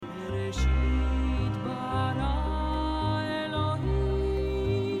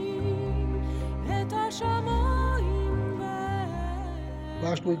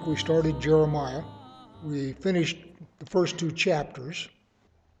Last week we started Jeremiah. We finished the first two chapters.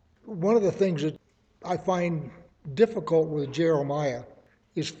 One of the things that I find difficult with Jeremiah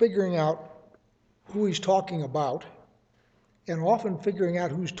is figuring out who he's talking about and often figuring out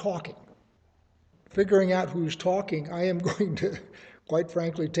who's talking. Figuring out who's talking, I am going to, quite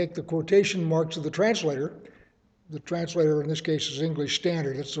frankly, take the quotation marks of the translator. The translator in this case is English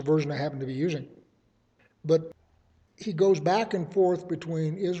Standard. It's the version I happen to be using. But he goes back and forth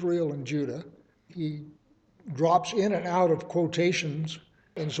between Israel and Judah. He drops in and out of quotations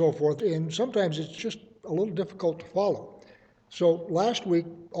and so forth, and sometimes it's just a little difficult to follow. So last week,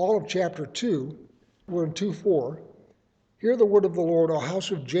 all of chapter 2, we're in 2:4. Hear the word of the Lord, O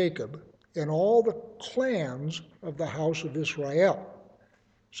house of Jacob, and all the clans of the house of Israel.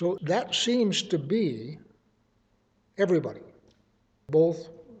 So that seems to be everybody, both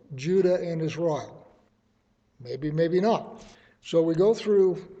Judah and Israel. Maybe, maybe not. So we go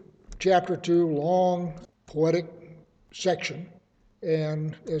through chapter 2, long, poetic section,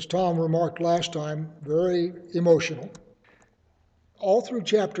 and as Tom remarked last time, very emotional. All through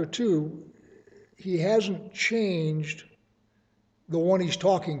chapter 2, he hasn't changed the one he's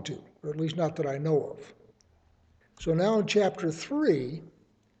talking to, or at least not that I know of. So now in chapter 3,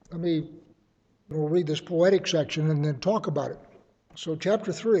 we'll read this poetic section and then talk about it. So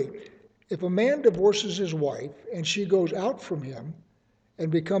chapter 3, if a man divorces his wife and she goes out from him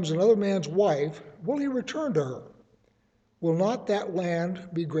and becomes another man's wife, will he return to her? Will not that land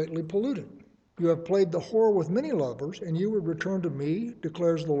be greatly polluted? You have played the whore with many lovers, and you would return to me,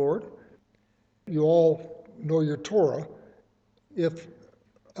 declares the Lord. You all know your Torah. If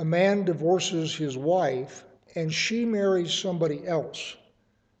a man divorces his wife and she marries somebody else,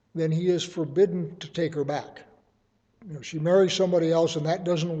 then he is forbidden to take her back. She marries somebody else and that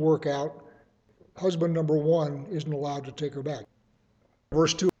doesn't work out, husband number one isn't allowed to take her back.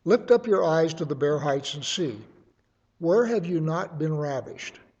 Verse 2, lift up your eyes to the bare heights and see. Where have you not been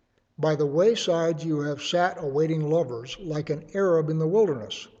ravished? By the wayside you have sat awaiting lovers, like an Arab in the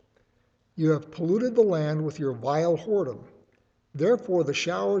wilderness. You have polluted the land with your vile whoredom. Therefore the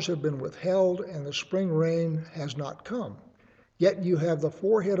showers have been withheld, and the spring rain has not come. Yet you have the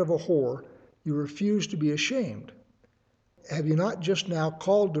forehead of a whore, you refuse to be ashamed. Have you not just now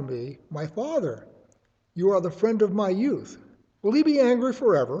called to me, my father? You are the friend of my youth. Will he be angry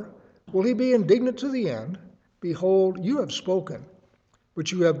forever? Will he be indignant to the end? Behold, you have spoken,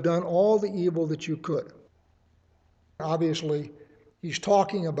 but you have done all the evil that you could. Obviously, he's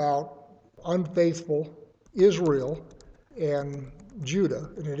talking about unfaithful Israel and Judah,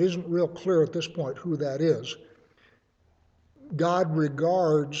 and it isn't real clear at this point who that is. God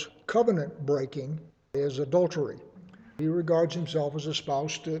regards covenant breaking as adultery. He regards himself as a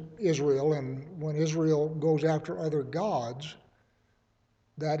spouse to Israel, and when Israel goes after other gods,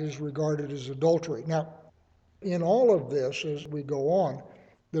 that is regarded as adultery. Now, in all of this, as we go on,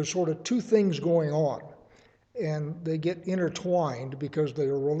 there's sort of two things going on, and they get intertwined because they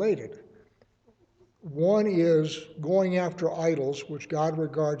are related. One is going after idols, which God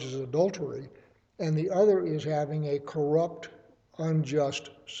regards as adultery, and the other is having a corrupt, unjust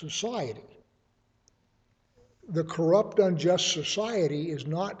society. The corrupt, unjust society is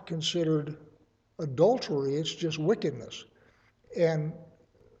not considered adultery, it's just wickedness. And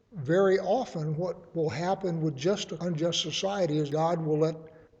very often what will happen with just unjust society is God will let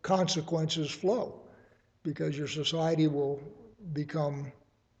consequences flow because your society will become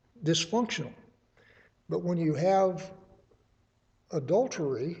dysfunctional. But when you have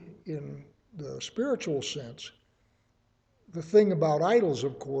adultery in the spiritual sense, the thing about idols,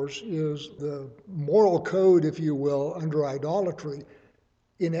 of course, is the moral code, if you will, under idolatry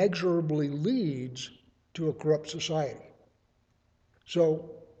inexorably leads to a corrupt society.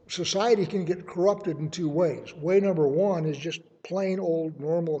 So society can get corrupted in two ways. Way number one is just plain old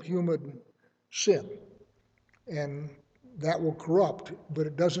normal human sin, and that will corrupt, but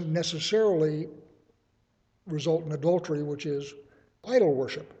it doesn't necessarily result in adultery, which is idol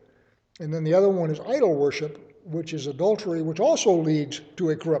worship. And then the other one is idol worship, which is adultery, which also leads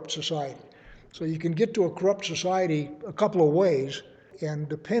to a corrupt society. So you can get to a corrupt society a couple of ways, and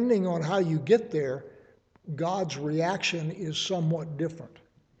depending on how you get there, God's reaction is somewhat different.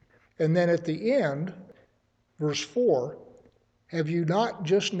 And then at the end, verse 4, have you not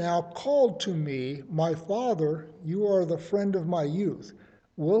just now called to me, my father, you are the friend of my youth.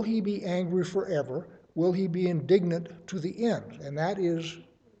 Will he be angry forever? Will he be indignant to the end? And that is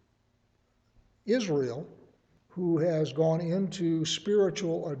Israel, who has gone into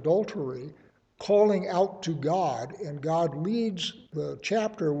spiritual adultery, calling out to God, and God leads the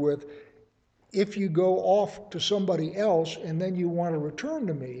chapter with, if you go off to somebody else and then you want to return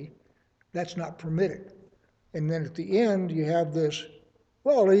to me, that's not permitted. And then at the end, you have this,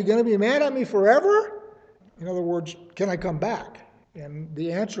 well, are you going to be mad at me forever? In other words, can I come back? And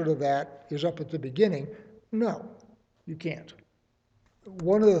the answer to that is up at the beginning, no, you can't.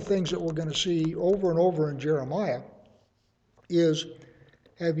 One of the things that we're going to see over and over in Jeremiah is,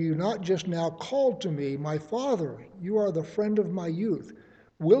 have you not just now called to me, my father, you are the friend of my youth.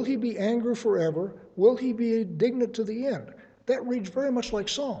 Will he be angry forever? Will he be indignant to the end? That reads very much like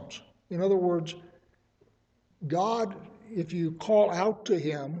Psalms. In other words, God, if you call out to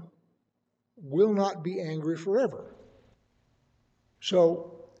him, will not be angry forever.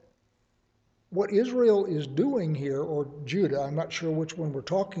 So what Israel is doing here, or Judah, I'm not sure which one we're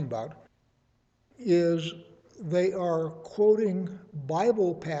talking about, is they are quoting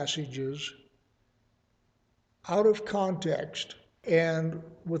Bible passages out of context and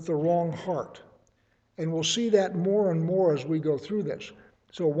with the wrong heart. And we'll see that more and more as we go through this.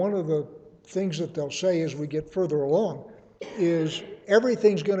 So one of the things that they'll say as we get further along is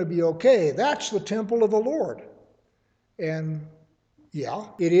everything's going to be okay. That's the temple of the Lord. And yeah,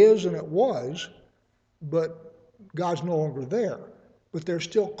 it is and it was, but God's no longer there. But they're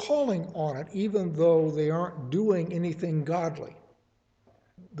still calling on it, even though they aren't doing anything godly.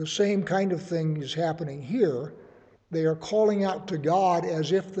 The same kind of thing is happening here. They are calling out to God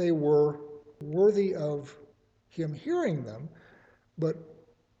as if they were worthy of him hearing them, but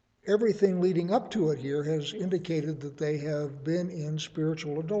everything leading up to it here has indicated that they have been in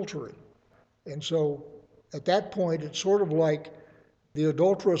spiritual adultery. And so at that point, it's sort of like the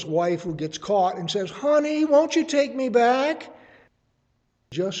adulterous wife who gets caught and says, honey, won't you take me back?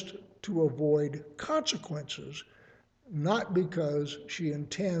 Just to avoid consequences, not because she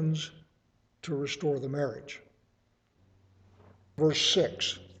intends to restore the marriage. Verse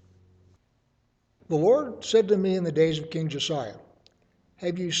 6. The Lord said to me in the days of King Josiah,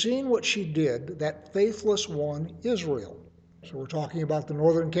 have you seen what she did, that faithless one, Israel? So we're talking about the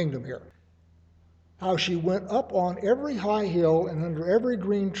northern kingdom here. How she went up on every high hill and under every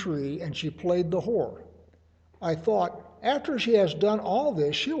green tree, and she played the whore. I thought, after she has done all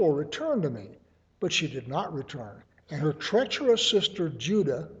this, she will return to me. But she did not return, and her treacherous sister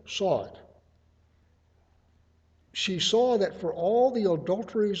Judah saw it. She saw that for all the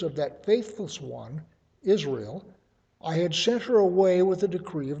adulteries of that faithless one, Israel, I had sent her away with a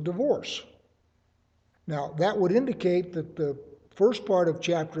decree of divorce. Now, that would indicate that the first part of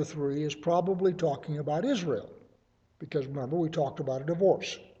chapter 3 is probably talking about Israel, because remember, we talked about a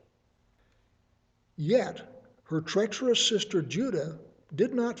divorce. Yet, her treacherous sister Judah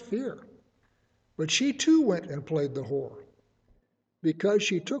did not fear, but she too went and played the whore. Because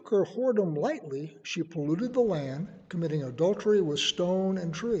she took her whoredom lightly, she polluted the land, committing adultery with stone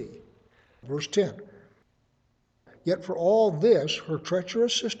and tree. Verse 10. Yet for all this, her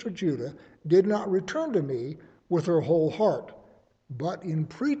treacherous sister Judah did not return to me with her whole heart, but in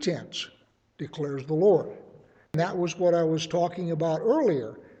pretense, declares the Lord. And that was what I was talking about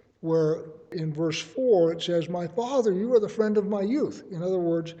earlier, where in verse 4 it says, my father, you are the friend of my youth. In other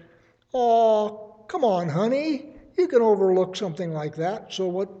words, oh, come on, honey, you can overlook something like that. So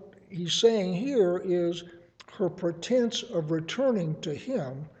what he's saying here is her pretense of returning to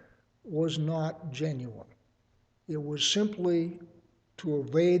him was not genuine. It was simply to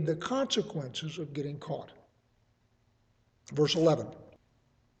evade the consequences of getting caught. Verse 11.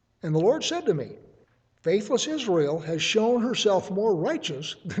 And the Lord said to me, faithless Israel has shown herself more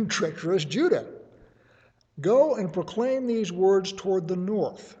righteous than treacherous Judah. Go and proclaim these words toward the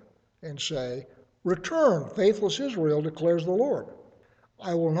north, and say, return, faithless Israel, declares the Lord.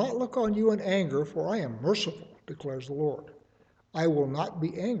 I will not look on you in anger, for I am merciful, declares the Lord. I will not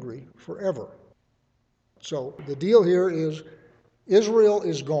be angry forever. So the deal here is Israel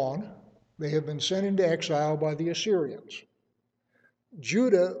is gone. They have been sent into exile by the Assyrians.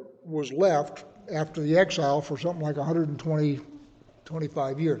 Judah was left after the exile for something like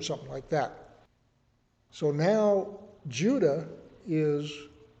 25 years, something like that. So now Judah is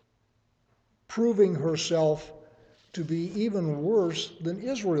proving herself to be even worse than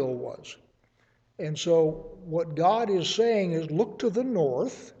Israel was. And so what God is saying is look to the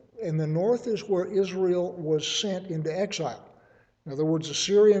north, and the north is where Israel was sent into exile. In other words, the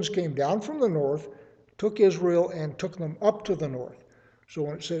Assyrians came down from the north, took Israel, and took them up to the north. So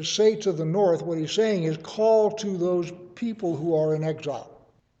when it says say to the north, what he's saying is call to those people who are in exile.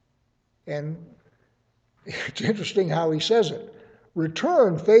 And it's interesting how he says it.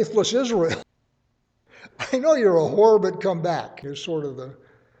 Return, faithless Israel. I know you're a whore, but come back. Here's sort of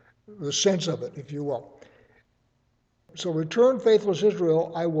the sense of it, if you will. So return, faithless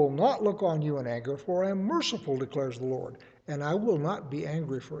Israel, I will not look on you in anger, for I am merciful, declares the Lord, and I will not be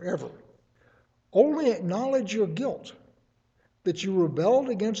angry forever. Only acknowledge your guilt, that you rebelled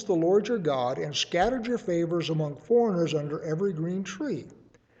against the Lord your God and scattered your favors among foreigners under every green tree,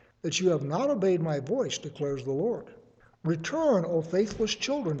 that you have not obeyed my voice, declares the Lord. Return, O faithless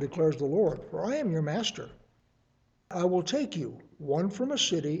children, declares the Lord, for I am your master. I will take you, one from a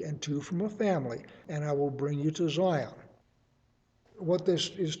city and two from a family, and I will bring you to Zion. What this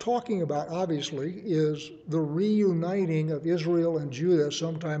is talking about, obviously, is the reuniting of Israel and Judah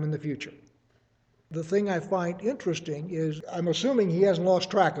sometime in the future. The thing I find interesting is I'm assuming he hasn't lost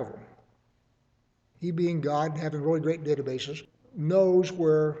track of them. He, being God and having really great databases, knows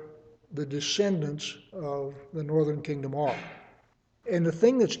where the descendants of the northern kingdom are. And the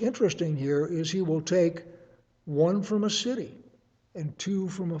thing that's interesting here is he will take one from a city and two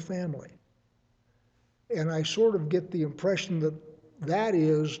from a family. And I sort of get the impression that that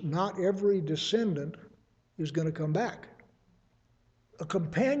is not every descendant is going to come back. A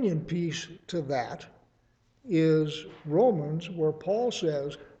companion piece to that is Romans, where Paul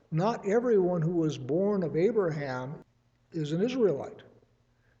says, not everyone who was born of Abraham is an Israelite.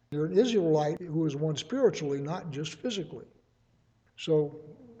 You're an Israelite who is one spiritually, not just physically. So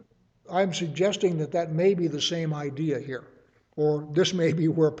I'm suggesting that that may be the same idea here, or this may be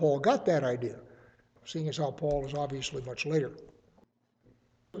where Paul got that idea, seeing as how Paul is obviously much later.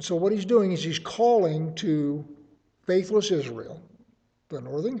 So what he's doing is he's calling to faithless Israel, the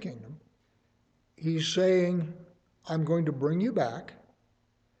northern kingdom. He's saying, I'm going to bring you back,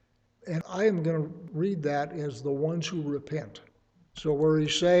 and I am going to read that as the ones who repent. So where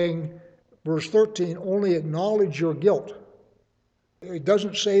he's saying, verse 13, only acknowledge your guilt. It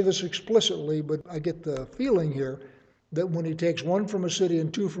doesn't say this explicitly, but I get the feeling here that when he takes one from a city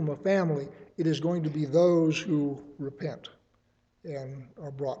and two from a family, it is going to be those who repent and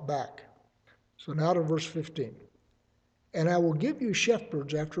are brought back. So now to verse 15. And I will give you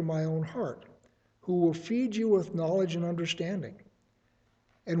shepherds after my own heart, who will feed you with knowledge and understanding.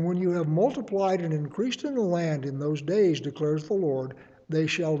 And when you have multiplied and increased in the land in those days, declares the Lord, they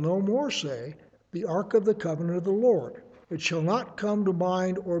shall no more say, the ark of the covenant of the Lord. It shall not come to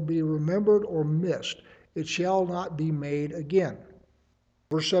mind or be remembered or missed. It shall not be made again.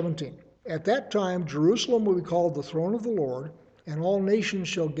 Verse 17. At that time Jerusalem will be called the throne of the Lord, and all nations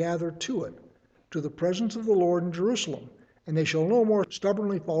shall gather to it, to the presence of the Lord in Jerusalem, and they shall no more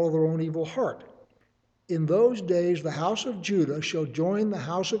stubbornly follow their own evil heart. In those days the house of Judah shall join the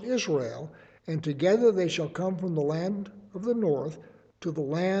house of Israel, and together they shall come from the land of the north to the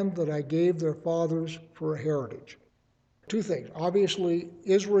land that I gave their fathers for a heritage. Two things. Obviously,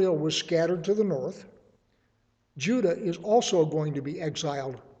 Israel was scattered to the north. Judah is also going to be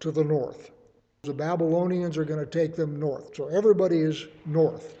exiled to the north. The Babylonians are going to take them north. So everybody is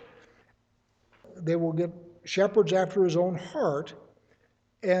north. They will get shepherds after his own heart,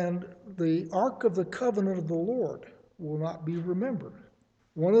 and the ark of the covenant of the Lord will not be remembered.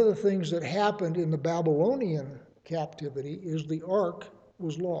 One of the things that happened in the Babylonian captivity is the ark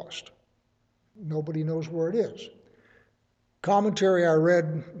was lost. Nobody knows where it is. Commentary I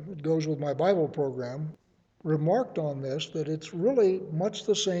read, that goes with my Bible program, remarked on this, that it's really much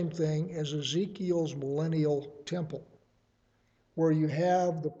the same thing as Ezekiel's millennial temple, where you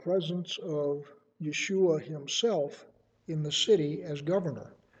have the presence of Yeshua himself in the city as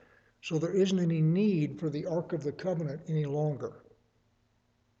governor. So there isn't any need for the Ark of the Covenant any longer.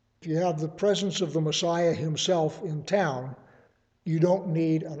 If you have the presence of the Messiah himself in town, you don't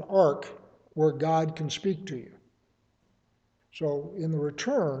need an ark where God can speak to you. So in the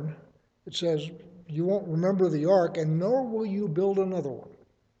return, it says, you won't remember the ark, and nor will you build another one.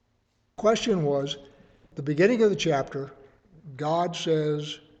 The question was, at the beginning of the chapter, God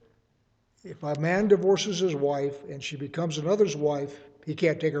says, if a man divorces his wife and she becomes another's wife, he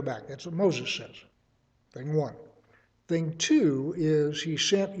can't take her back. That's what Moses says. Thing one. Thing two is he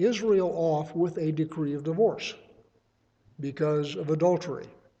sent Israel off with a decree of divorce because of adultery,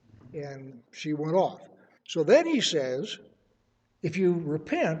 and she went off. So then he says, if you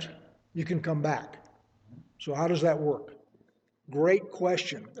repent, you can come back. So how does that work? Great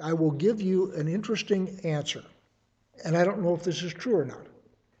question. I will give you an interesting answer, and I don't know if this is true or not,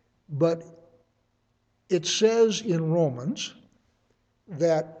 but it says in Romans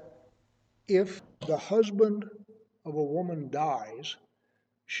that if the husband of a woman dies,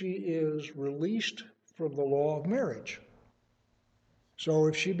 she is released from the law of marriage. So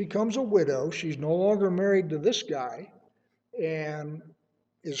if she becomes a widow, she's no longer married to this guy and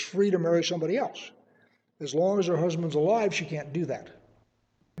is free to marry somebody else. As long as her husband's alive, she can't do that.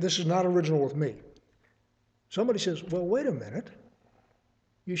 This is not original with me. Somebody says, well, wait a minute.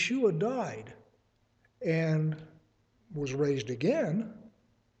 Yeshua died and was raised again,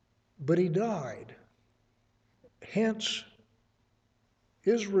 but he died. Hence,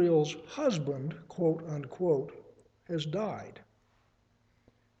 Israel's husband, quote unquote, has died.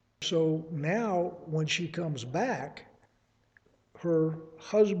 So now when she comes back, her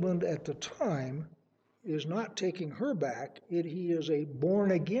husband at the time is not taking her back, he is a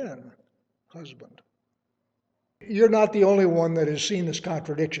born-again husband. You're not the only one that has seen this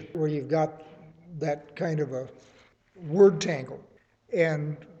contradiction, where you've got that kind of a word tangle.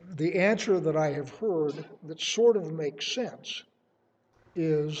 And the answer that I have heard that sort of makes sense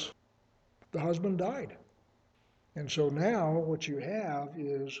is the husband died. And so now what you have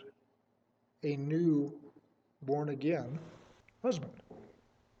is a new born-again husband.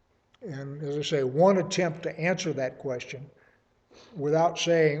 And as I say, one attempt to answer that question without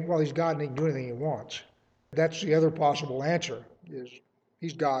saying, well, he's God and he can do anything he wants. That's the other possible answer, is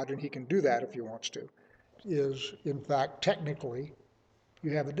he's God and he can do that if he wants to, is in fact technically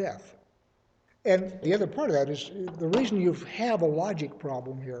you have a death. And the other part of that is the reason you have a logic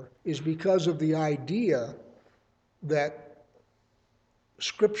problem here is because of the idea that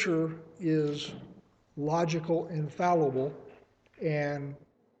Scripture is logical, infallible, and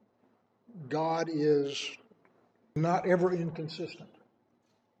God is not ever inconsistent.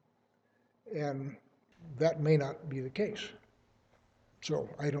 And that may not be the case. So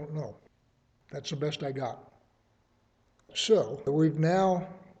I don't know. That's the best I got. So we've now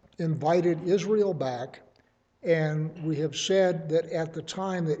invited Israel back, and we have said that at the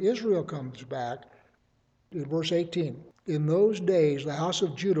time that Israel comes back, in verse 18, in those days the house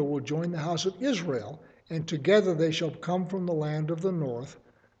of Judah will join the house of Israel, and together they shall come from the land of the north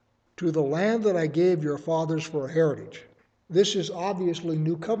to the land that I gave your fathers for a heritage. This is obviously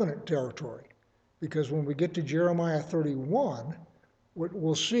New Covenant territory, because when we get to Jeremiah 31, what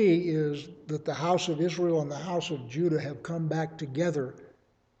we'll see is that the house of Israel and the house of Judah have come back together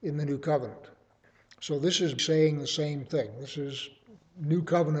in the New Covenant. So this is saying the same thing. This is New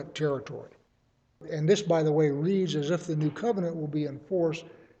Covenant territory. And this, by the way, reads as if the New Covenant will be enforced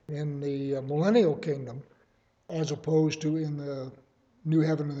in the millennial kingdom as opposed to in the new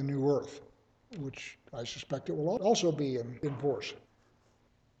heaven and the new earth, which I suspect it will also be in force.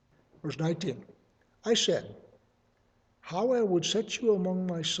 Verse 19, I said, how I would set you among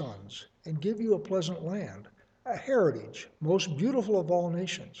my sons and give you a pleasant land, a heritage, most beautiful of all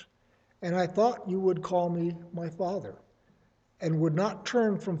nations. And I thought you would call me my father and would not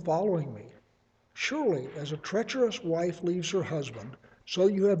turn from following me. Surely, as a treacherous wife leaves her husband, so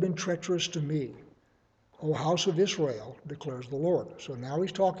you have been treacherous to me, O house of Israel, declares the Lord. So now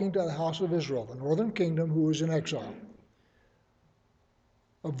he's talking to the house of Israel, the northern kingdom who is in exile.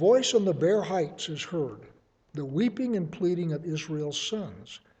 A voice on the bare heights is heard, the weeping and pleading of Israel's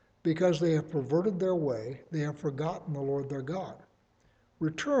sons, because they have perverted their way, they have forgotten the Lord their God.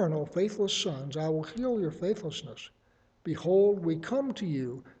 Return, O faithless sons, I will heal your faithlessness. Behold, we come to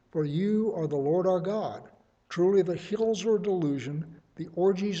you, for you are the Lord our God. Truly the hills are a delusion, the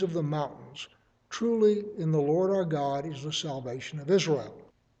orgies of the mountains. Truly in the Lord our God is the salvation of Israel.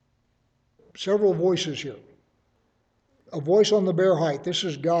 Several voices here. A voice on the bare height, this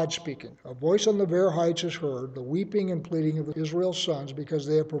is God speaking. A voice on the bare heights is heard, the weeping and pleading of Israel's sons, because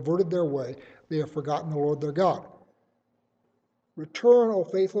they have perverted their way, they have forgotten the Lord their God. Return, O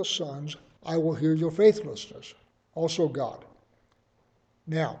faithless sons, I will hear your faithlessness. Also God.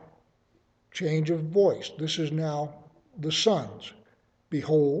 Now, change of voice. This is now the sons.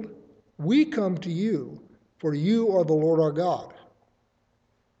 Behold, we come to you, for you are the Lord our God.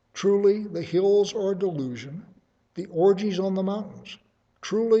 Truly, the hills are a delusion, the orgies on the mountains.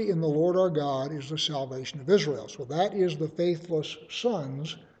 Truly, in the Lord our God is the salvation of Israel. So that is the faithless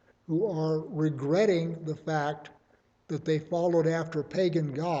sons who are regretting the fact that they followed after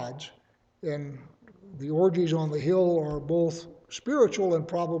pagan gods, and the orgies on the hill are both spiritual and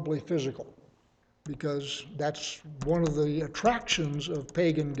probably physical, because that's one of the attractions of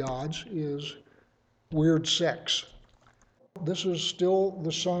pagan gods is weird sex. This is still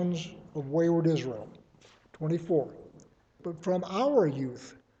the sons of wayward Israel. 24. But from our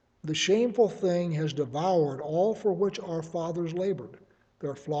youth, the shameful thing has devoured all for which our fathers labored,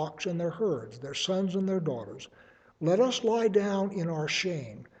 their flocks and their herds, their sons and their daughters. Let us lie down in our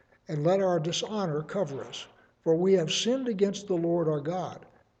shame, and let our dishonor cover us. For we have sinned against the Lord our God,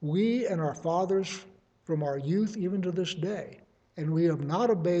 we and our fathers from our youth even to this day, and we have not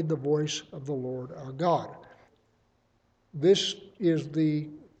obeyed the voice of the Lord our God. This is the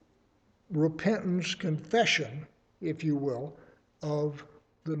repentance confession, if you will, of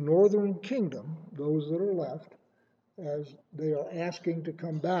the northern kingdom, those that are left, as they are asking to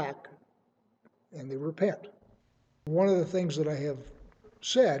come back and they repent. One of the things that I have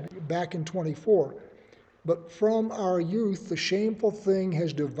said back in 24, but from our youth the shameful thing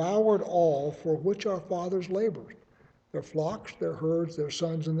has devoured all for which our fathers labored, their flocks, their herds, their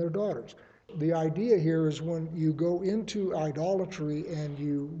sons, and their daughters. The idea here is when you go into idolatry and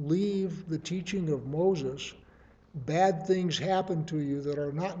you leave the teaching of Moses, bad things happen to you that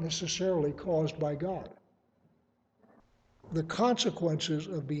are not necessarily caused by God. The consequences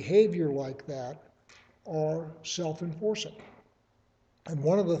of behavior like that are self-enforcing. And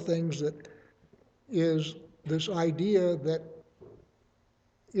one of the things that is this idea that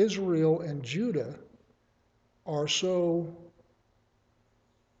Israel and Judah are so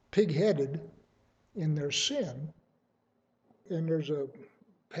pig-headed in their sin. And there's a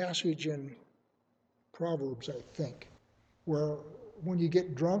passage in Proverbs, I think, where when you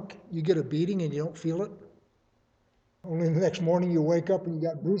get drunk, you get a beating and you don't feel it. Only the next morning you wake up and you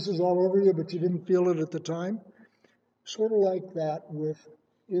got bruises all over you, but you didn't feel it at the time. Sort of like that with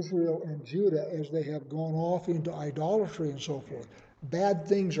Israel and Judah as they have gone off into idolatry and so forth. Bad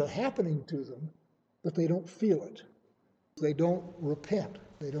things are happening to them, but they don't feel it. They don't repent.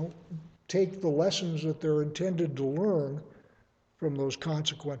 They don't take the lessons that they're intended to learn from those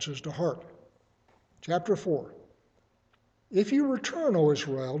consequences to heart. Chapter 4. If you return, O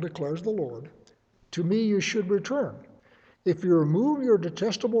Israel, declares the Lord, to me you should return. If you remove your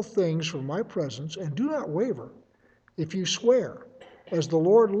detestable things from my presence and do not waver, if you swear, as the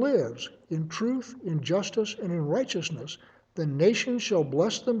Lord lives, in truth, in justice, and in righteousness, the nations shall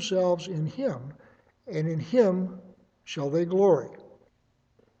bless themselves in him, and in him shall they glory.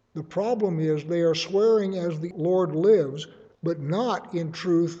 The problem is they are swearing as the Lord lives, but not in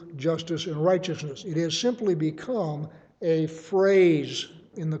truth, justice, and righteousness. It has simply become a phrase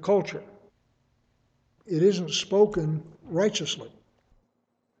in the culture. It isn't spoken righteously.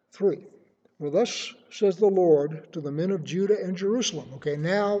 3. For thus says the Lord to the men of Judah and Jerusalem. Okay,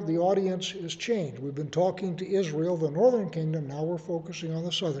 now the audience is changed. We've been talking to Israel, the northern kingdom. Now we're focusing on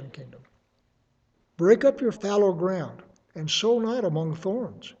the southern kingdom. Break up your fallow ground and sow not among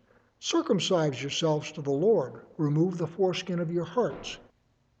thorns. Circumcise yourselves to the Lord. Remove the foreskin of your hearts.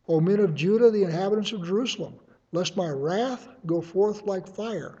 O men of Judah, the inhabitants of Jerusalem, lest my wrath go forth like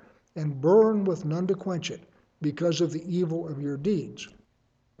fire and burn with none to quench it, because of the evil of your deeds.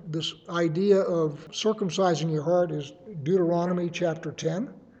 This idea of circumcising your heart is Deuteronomy chapter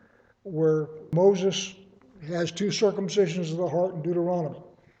 10, where Moses has two circumcisions of the heart in Deuteronomy.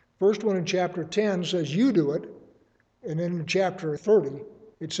 First one in chapter 10 says you do it, and then in chapter 30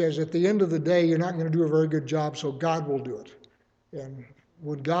 it says at the end of the day you're not going to do a very good job, so God will do it. And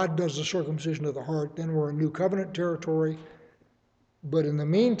when God does the circumcision of the heart, then we're in new covenant territory. But in the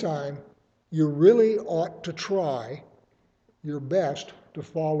meantime, you really ought to try your best to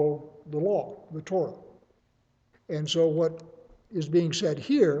follow the law, the Torah. And so what is being said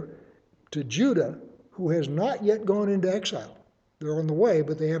here to Judah, who has not yet gone into exile, they're on the way,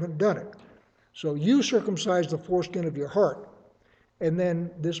 but they haven't done it. So you circumcise the foreskin of your heart. And then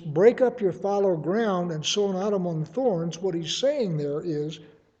this break up your fallow ground and sow not among thorns, what he's saying there is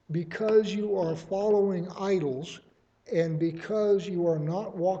because you are following idols and because you are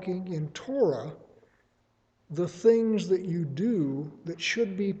not walking in Torah, the things that you do that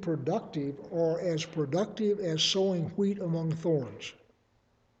should be productive are as productive as sowing wheat among thorns.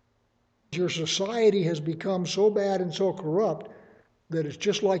 Your society has become so bad and so corrupt that it's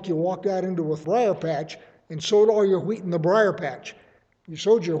just like you walked out into a briar patch and sowed all your wheat in the briar patch. You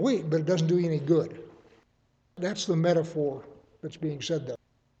sowed your wheat, but it doesn't do you any good. That's the metaphor that's being said there.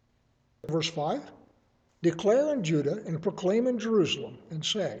 Verse 5, declare in Judah and proclaim in Jerusalem and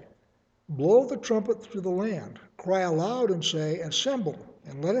say, blow the trumpet through the land, cry aloud and say, assemble,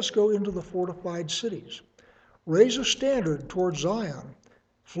 and let us go into the fortified cities. Raise a standard toward Zion,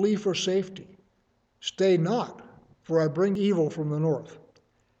 flee for safety. Stay not, for I bring evil from the north,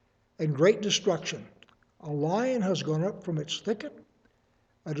 and great destruction. A lion has gone up from its thicket,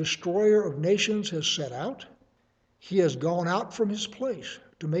 a destroyer of nations has set out. He has gone out from his place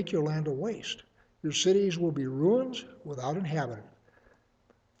to make your land a waste. Your cities will be ruins without inhabitant.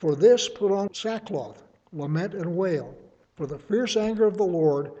 For this put on sackcloth, lament and wail, for the fierce anger of the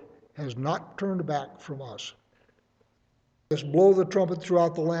Lord has not turned back from us. Let's blow the trumpet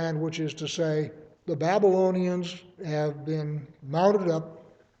throughout the land, which is to say, the Babylonians have been mounted up,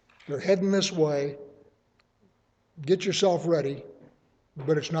 they're heading this way, get yourself ready,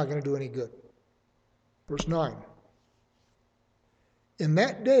 but it's not going to do any good. Verse 9. In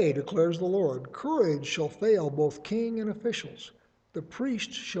that day, declares the Lord, courage shall fail both king and officials. The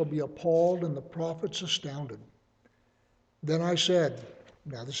priests shall be appalled and the prophets astounded. Then I said,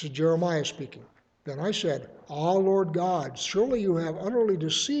 now this is Jeremiah speaking, then I said, Ah, Lord God, surely you have utterly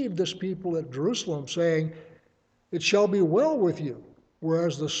deceived this people at Jerusalem, saying, it shall be well with you,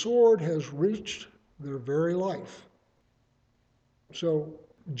 whereas the sword has reached their very life. So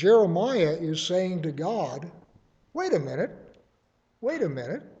Jeremiah is saying to God, wait a minute.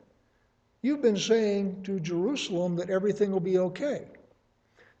 You've been saying to Jerusalem that everything will be okay.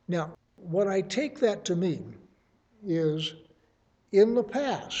 Now, what I take that to mean is in the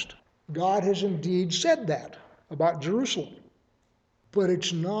past, God has indeed said that about Jerusalem, but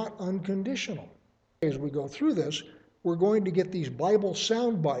it's not unconditional. As we go through this, we're going to get these Bible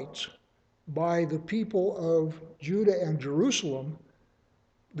sound bites by the people of Judah and Jerusalem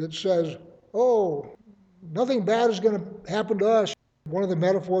that says, oh, nothing bad is going to happen to us. One of the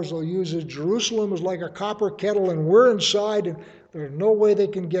metaphors they'll use is Jerusalem is like a copper kettle and we're inside and there's no way they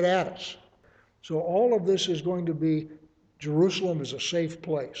can get at us. So all of this is going to be Jerusalem is a safe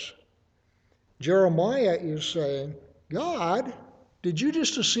place. Jeremiah is saying, God, did you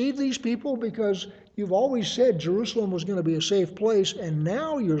just deceive these people because you've always said Jerusalem was going to be a safe place and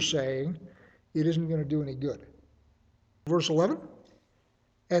now you're saying it isn't going to do any good. Verse 11,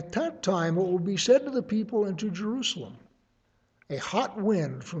 at that time it will be said to the people and to Jerusalem, a hot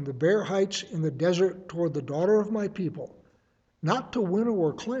wind from the bare heights in the desert toward the daughter of my people, not to winnow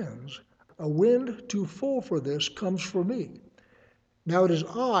or cleanse, a wind too full for this comes from me. Now it is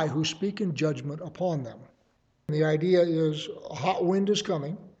I who speak in judgment upon them. The idea is a hot wind is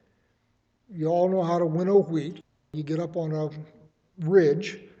coming. You all know how to winnow wheat. You get up on a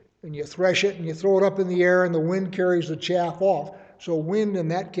ridge and you thresh it and you throw it up in the air and the wind carries the chaff off. So wind in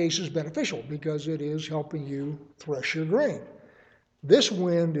that case is beneficial because it is helping you thresh your grain. This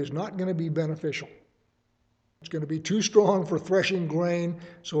wind is not going to be beneficial. It's going to be too strong for threshing grain,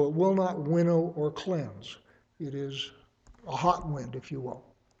 so it will not winnow or cleanse. It is a hot wind, if you will.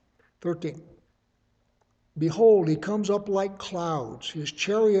 13. Behold, he comes up like clouds, his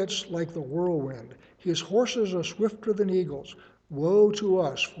chariots like the whirlwind. His horses are swifter than eagles. Woe to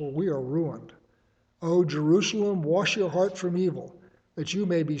us, for we are ruined. O Jerusalem, wash your heart from evil, that you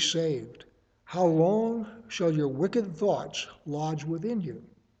may be saved. How long shall your wicked thoughts lodge within you?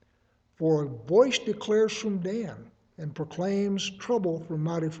 For a voice declares from Dan and proclaims trouble from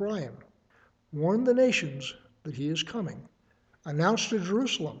Mount Ephraim. Warn the nations that he is coming. Announce to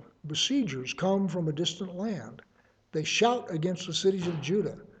Jerusalem, besiegers come from a distant land. They shout against the cities of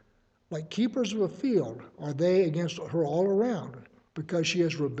Judah. Like keepers of a field are they against her all around, because she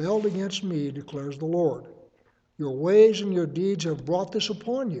has rebelled against me, declares the Lord. Your ways and your deeds have brought this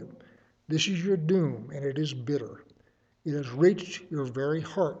upon you. This is your doom, and it is bitter. It has reached your very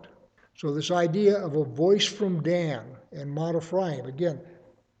heart. So this idea of a voice from Dan and Mount Ephraim, again,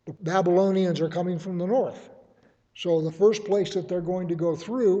 the Babylonians are coming from the north. So the first place that they're going to go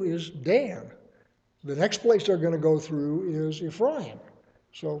through is Dan. The next place they're going to go through is Ephraim.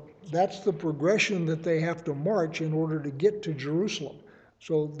 So that's the progression that they have to march in order to get to Jerusalem.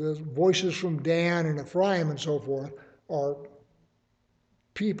 So the voices from Dan and Ephraim and so forth are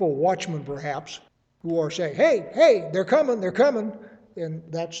people, watchmen perhaps, who are saying, hey, they're coming. And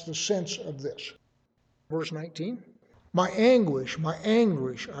that's the sense of this. Verse 19, my anguish,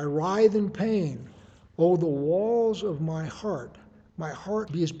 I writhe in pain. Oh, the walls of my heart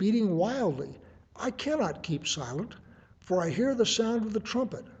is beating wildly. I cannot keep silent, for I hear the sound of the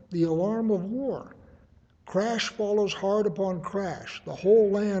trumpet, the alarm of war. Crash follows hard upon crash. The whole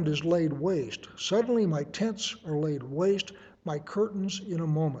land is laid waste. Suddenly my tents are laid waste, my curtains in a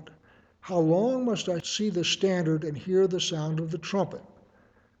moment. How long must I see the standard and hear the sound of the trumpet?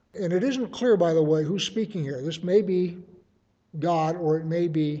 And it isn't clear, by the way, who's speaking here. This may be God or it may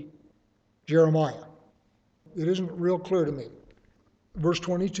be Jeremiah. It isn't real clear to me. Verse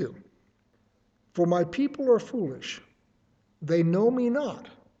 22. For my people are foolish. They know me not.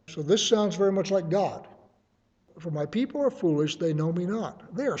 So this sounds very much like God. For my people are foolish, they know me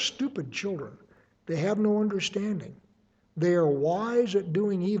not. They are stupid children. They have no understanding. They are wise at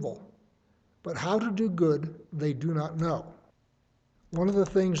doing evil, but how to do good they do not know. One of the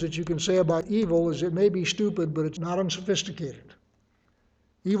things that you can say about evil is it may be stupid, but it's not unsophisticated.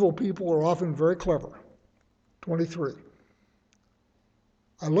 Evil people are often very clever. 23.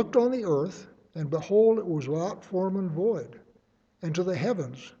 I looked on the earth, and behold, it was without form and void, and to the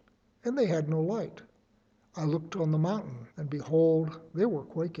heavens, and they had no light. I looked on the mountain, and behold, they were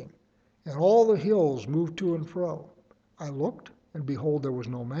quaking, and all the hills moved to and fro. I looked, and behold, there was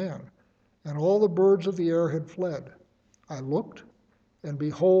no man, and all the birds of the air had fled. I looked, and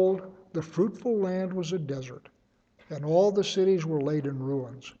behold, the fruitful land was a desert, and all the cities were laid in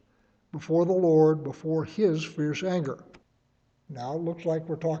ruins before the Lord, before his fierce anger. Now it looks like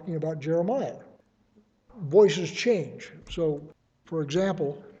we're talking about Jeremiah. Voices change. So, for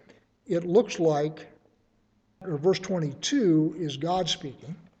example, it looks like verse 22 is God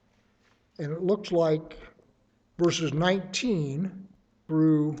speaking, and it looks like verses 19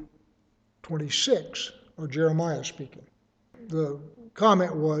 through 26 are Jeremiah speaking. The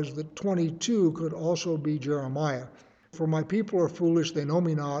comment was that 22 could also be Jeremiah. For my people are foolish, they know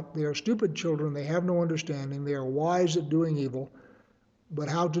me not. They are stupid children, they have no understanding. They are wise at doing evil, but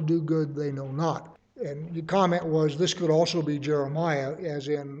how to do good they know not. And the comment was, this could also be Jeremiah, as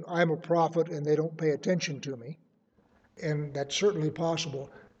in, I'm a prophet and they don't pay attention to me. And that's certainly possible.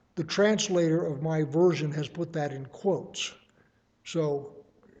 The translator of my version has put that in quotes. So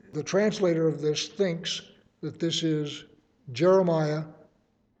the translator of this thinks that this is Jeremiah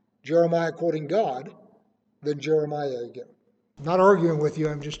quoting God, then Jeremiah again. I'm not arguing with you,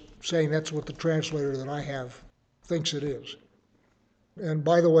 I'm just saying that's what the translator that I have thinks it is. And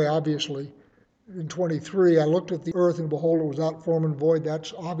by the way, obviously, in 23, I looked at the earth and behold, it was without form and void.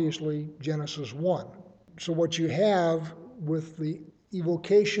 That's obviously Genesis 1. So what you have with the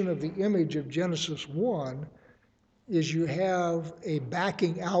evocation of the image of Genesis 1 is you have a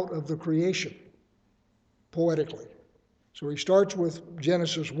backing out of the creation, poetically. So he starts with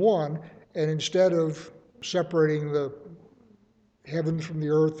Genesis 1, and instead of separating the heavens from the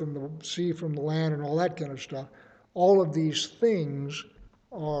earth and the sea from the land and all that kind of stuff, all of these things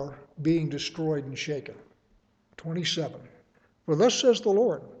are being destroyed and shaken. 27. For thus says the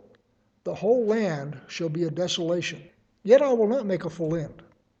Lord, the whole land shall be a desolation, yet I will not make a full end.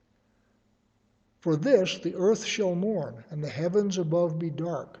 For this the earth shall mourn, and the heavens above be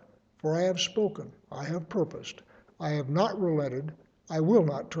dark. For I have spoken, I have purposed, I have not relented, I will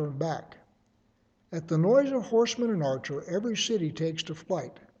not turn back. At the noise of horseman and archer, every city takes to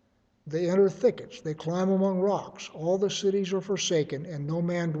flight. They enter thickets, they climb among rocks. All the cities are forsaken, and no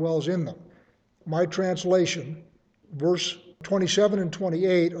man dwells in them. My translation, verse 27 and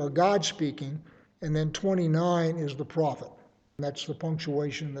 28 are God speaking, and then 29 is the prophet. That's the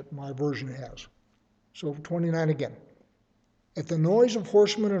punctuation that my version has. So 29 again. At the noise of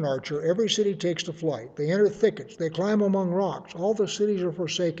horseman and archer, every city takes to flight. They enter thickets, they climb among rocks. All the cities are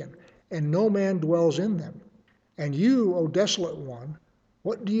forsaken, and no man dwells in them. And you, O desolate one,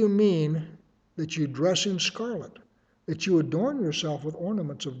 what do you mean that you dress in scarlet, that you adorn yourself with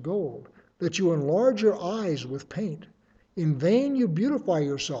ornaments of gold, that you enlarge your eyes with paint? In vain you beautify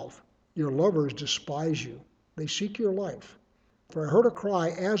yourself. Your lovers despise you. They seek your life. For I heard a cry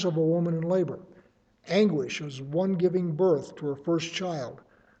as of a woman in labor, anguish as one giving birth to her first child,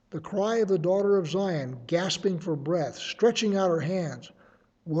 the cry of the daughter of Zion, gasping for breath, stretching out her hands.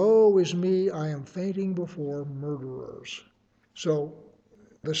 Woe is me, I am fainting before murderers. So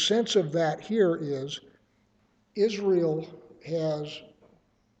the sense of that here is Israel has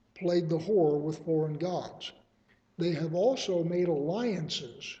played the whore with foreign gods. They have also made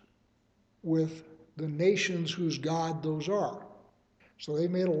alliances with the nations whose God those are. So they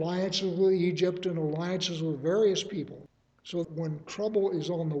made alliances with Egypt and alliances with various people. So when trouble is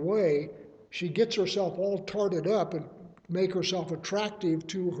on the way, she gets herself all tarted up and make herself attractive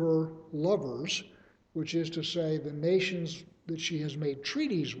to her lovers, which is to say the nations that she has made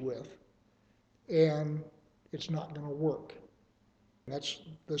treaties with, and it's not going to work. That's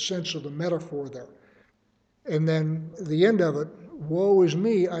the sense of the metaphor there. And then the end of it, woe is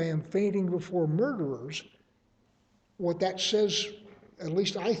me, I am fainting before murderers. What that says, at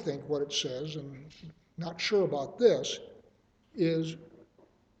least I think what it says, and not sure about this, is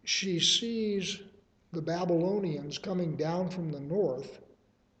she sees the Babylonians coming down from the north,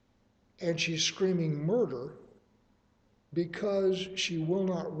 and she's screaming murder because she will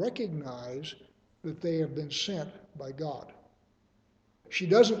not recognize that they have been sent by God. She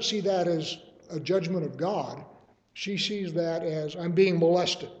doesn't see that as a judgment of God. She sees that as, I'm being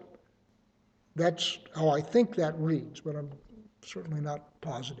molested. That's how I think that reads, but I'm certainly not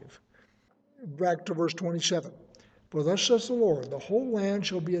positive. Back to verse 27. For thus says the Lord, the whole land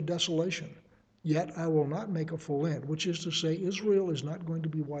shall be a desolation, yet I will not make a full end, which is to say, Israel is not going to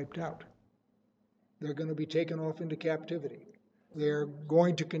be wiped out. They're going to be taken off into captivity. They're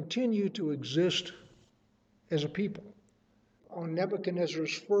going to continue to exist as a people. On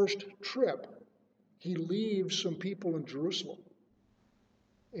Nebuchadnezzar's first trip, he leaves some people in Jerusalem,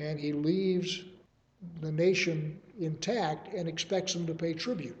 and he leaves the nation intact and expects them to pay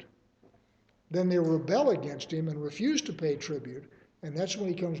tribute. Then they rebel against him and refuse to pay tribute, and that's when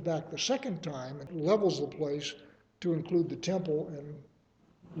he comes back the second time and levels the place to include the temple and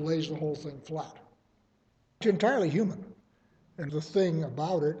lays the whole thing flat. It's entirely human. And the thing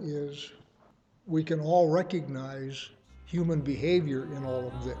about it is we can all recognize human behavior in all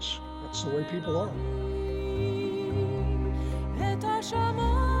of this. That's the way people are.